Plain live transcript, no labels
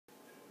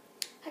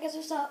guess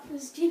what's up?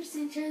 This is Deep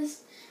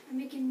Sanchez. I'm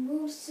making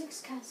World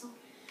 6 Castle.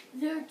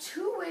 There are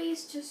two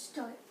ways to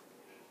start.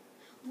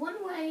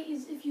 One way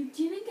is if you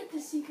didn't get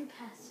the secret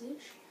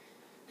passage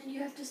and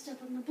you have to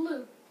step on the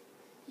blue.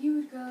 You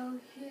would go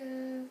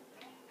here,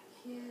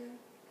 here,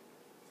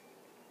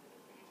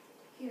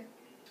 here.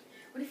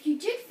 But if you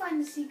did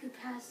find the secret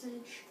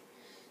passage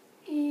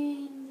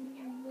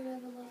in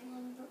whatever level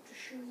I'm about to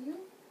show you,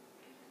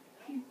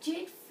 if you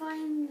did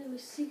find the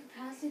secret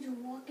passage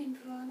and walk in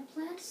piranha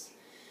plants,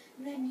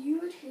 then you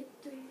would hit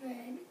the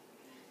red,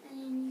 and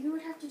then you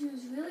would have to do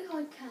this really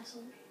hard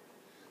castle,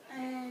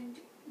 and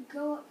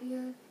go up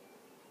here.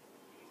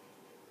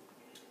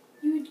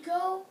 You would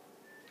go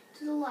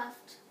to the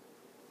left.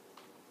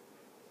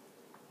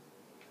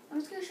 I'm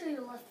just going to show you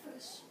the left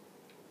first.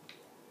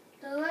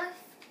 The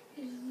left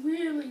is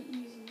really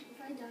easy.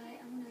 If I die,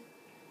 I'm going to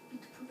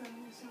beat the poop out of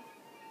myself.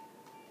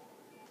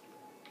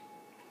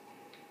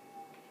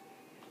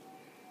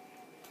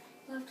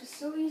 Left is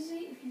so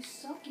easy. If you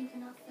suck, you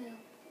cannot fail.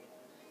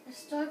 The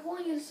start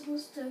point is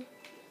supposed to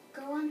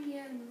go on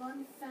here and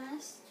run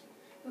fast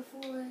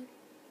before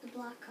the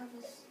block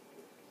covers.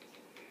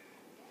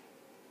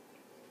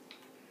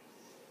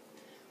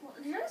 Well,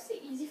 did I say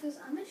easy first?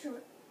 I'm not sure.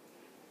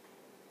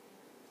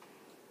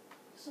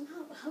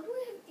 Somehow, how do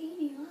I have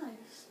 80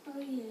 lives? Oh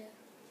yeah.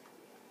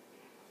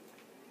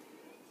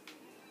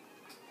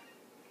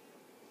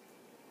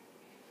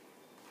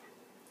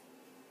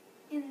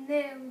 And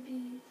there would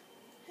be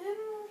him.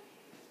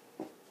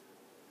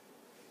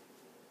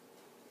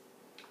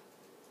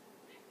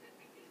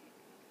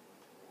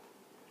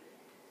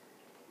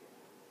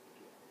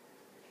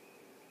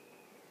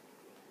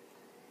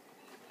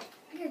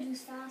 I gotta do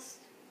this fast.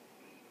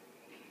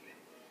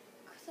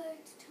 Because I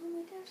have to tell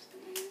my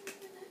destiny in a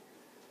minute.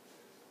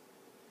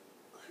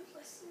 Or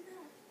less than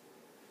that.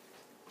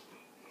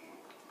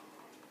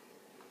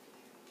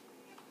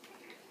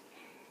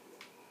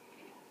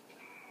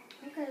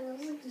 Okay,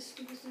 looks like the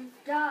stupid stuff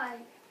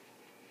died.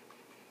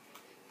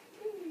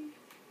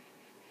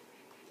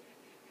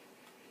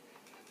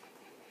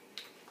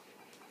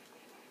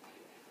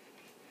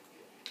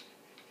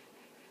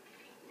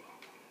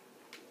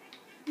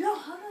 No,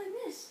 how did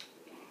I miss?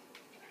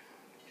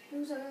 It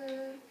was a...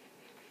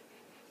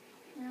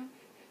 No.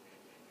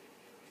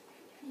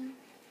 No.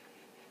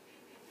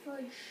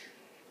 Fudge.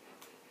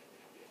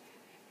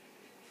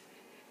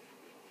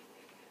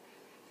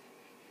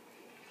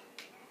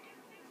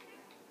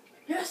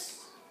 Yes!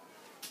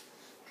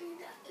 Okay,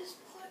 that is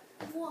part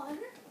 1.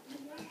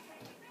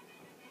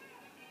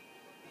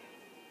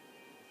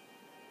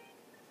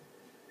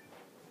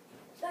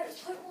 That is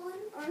part 1.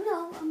 Or no,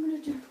 I'm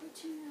going to do part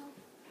 2 now.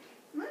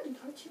 I'm going to do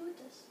part 2 with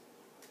this.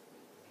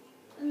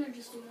 And then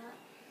just do that.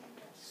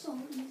 So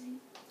easy.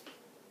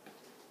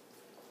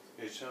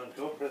 Hey Sean,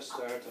 go press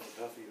start on the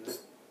coffee, will you?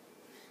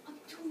 I'm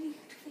doing a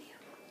YouTube video.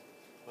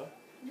 What?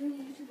 I'm doing a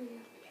YouTube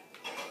video.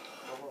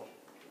 Come on.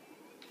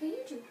 For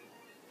YouTube.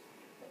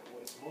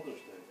 Well, it's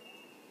Mother's Day.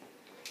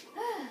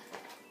 Ah.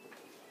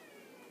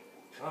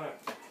 Connor.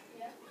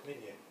 Yeah? Come in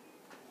here.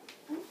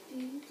 I'm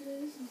doing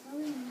this and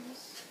following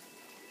this.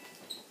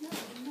 No,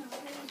 I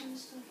wasn't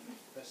stuff.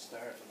 Press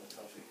start on the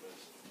coffee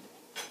first.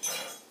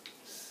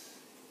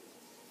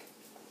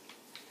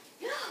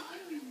 No, I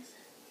don't know this.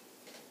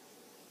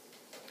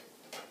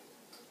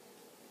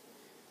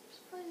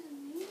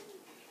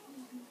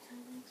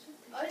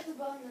 I have the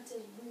button that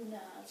says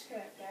Luna, that's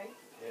correct, right?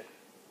 Yeah.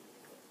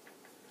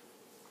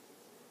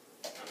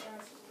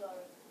 That's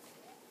slower.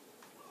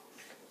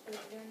 Should we be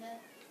doing that?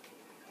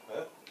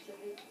 Huh? Should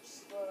we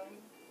slow down?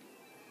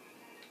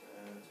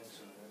 I think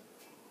so, yeah.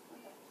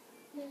 Okay.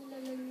 La la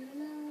la la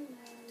la la.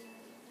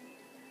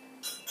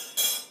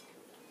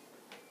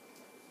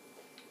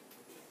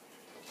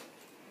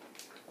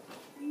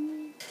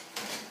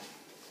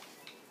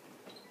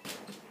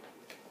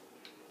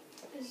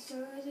 Is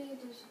there already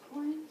those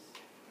coins?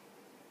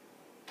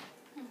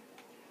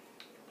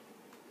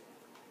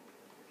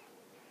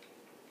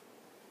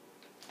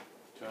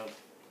 Sean,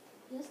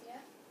 Yes?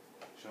 Yeah?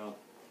 Sean,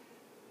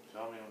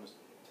 show me on this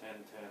 10-10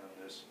 on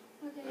this.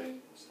 Okay.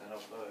 Right, stand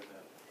up like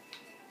that.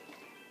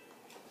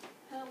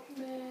 Help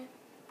me.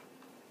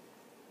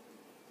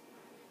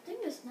 I think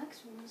this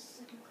next one is the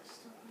second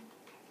crystal one.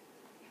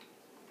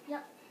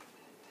 Yep.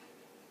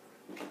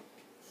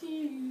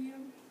 See you.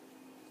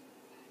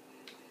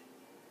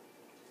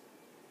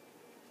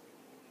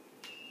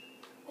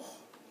 Oh.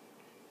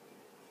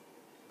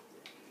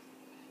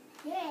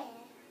 Yeah.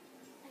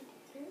 I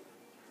did it.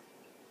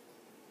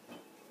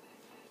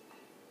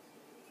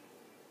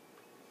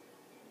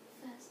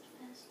 Fast,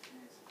 fast,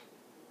 fast.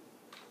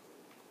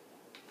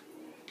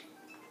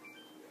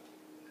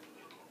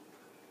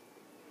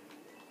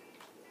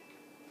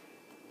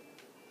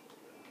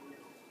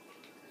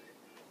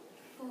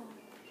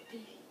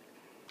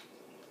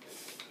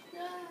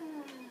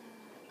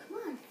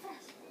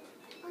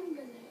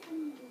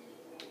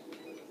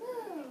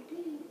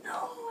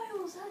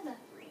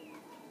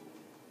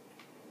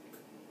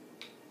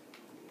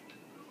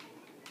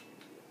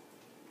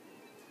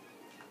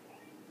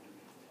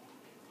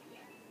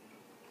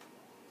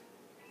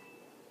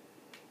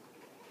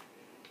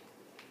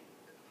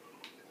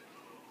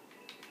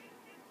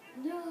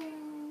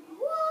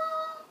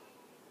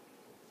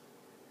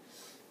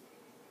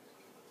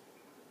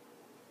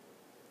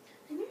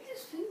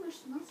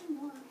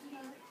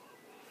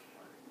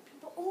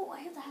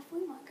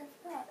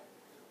 that?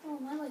 Oh,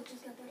 my light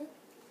just got better.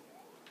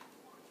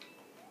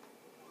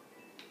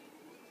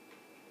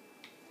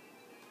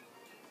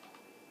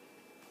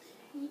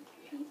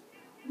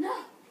 No!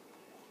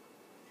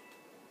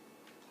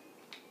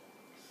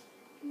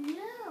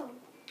 No!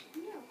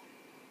 No!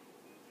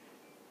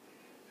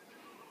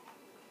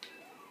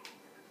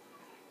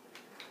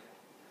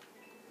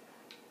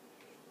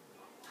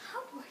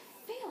 How do I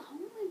fail? How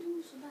am I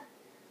doing so bad?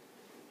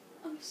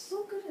 I'm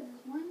so good at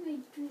this. Why am I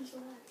doing so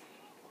bad?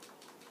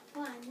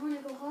 Fine,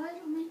 wanna go hard?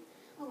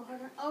 I'll go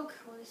harder. Of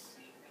course.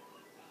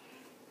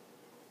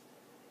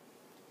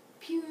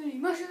 Puny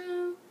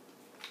mushroom!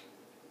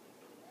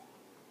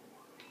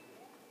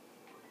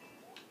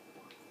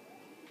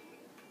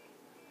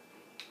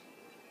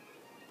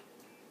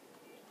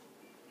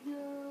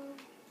 No.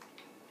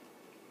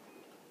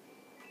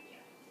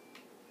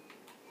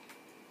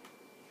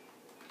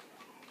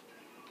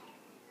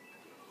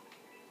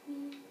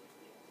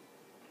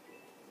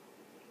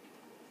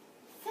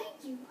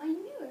 Thank you, I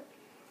knew it.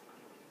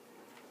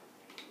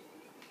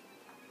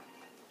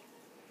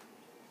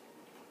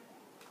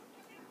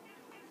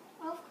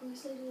 Of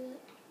course I did it.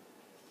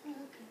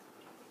 Okay.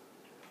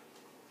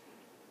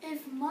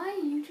 If my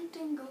YouTube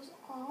thing goes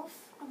off,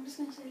 I'm just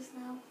gonna say this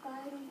now.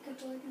 Guys, don't forget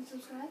to like and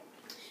subscribe.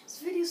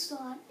 This video's still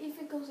on. If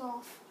it goes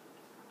off,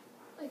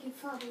 like it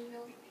probably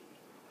will.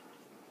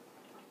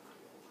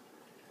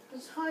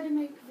 It's hard to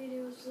make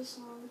videos this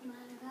long with my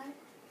iPad.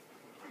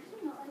 I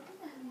don't know. I think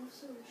I have enough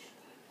storage.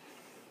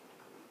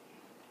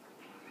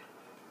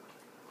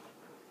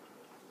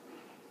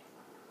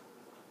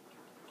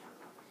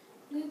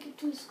 I'm gonna get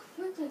to this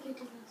quickly. Get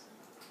to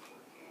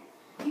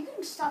this. You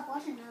can stop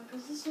watching now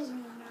because this doesn't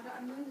really matter.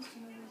 I'm doing this to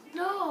no reason.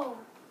 No!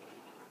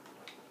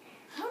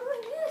 How do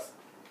I do this?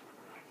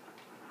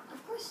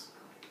 Of course.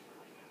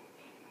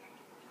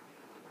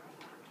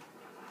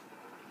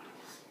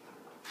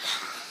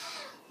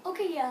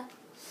 Okay, yeah.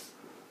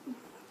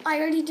 I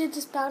already did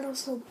this battle,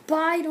 so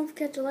bye. Don't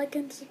forget to like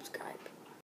and subscribe.